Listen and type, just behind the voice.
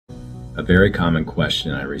A very common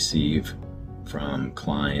question I receive from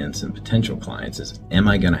clients and potential clients is, am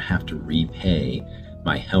I going to have to repay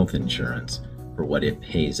my health insurance for what it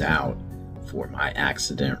pays out for my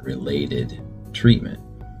accident-related treatment?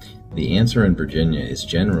 The answer in Virginia is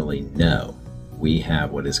generally no. We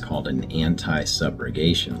have what is called an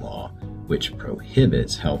anti-subrogation law, which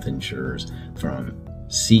prohibits health insurers from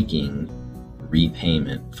seeking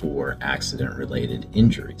repayment for accident-related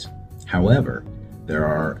injuries. However, there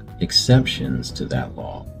are exceptions to that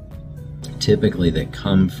law, typically that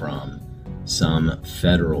come from some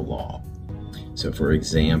federal law. So for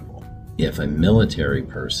example, if a military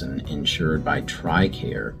person insured by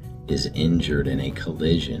TRICARE is injured in a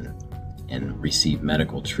collision and receive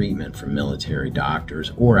medical treatment from military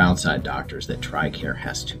doctors or outside doctors that TRICARE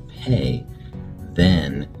has to pay,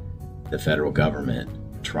 then the federal government,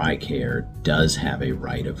 TRICARE, does have a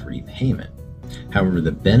right of repayment. However,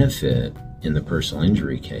 the benefit in the personal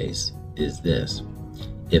injury case is this: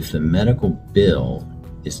 if the medical bill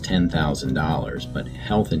is $10,000, but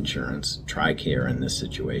health insurance, TRICARE in this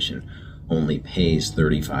situation, only pays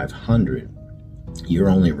 $3,500, you're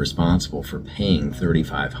only responsible for paying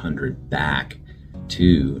 $3,500 back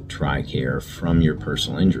to TRICARE from your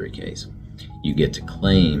personal injury case. You get to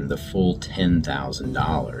claim the full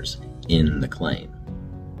 $10,000 in the claim.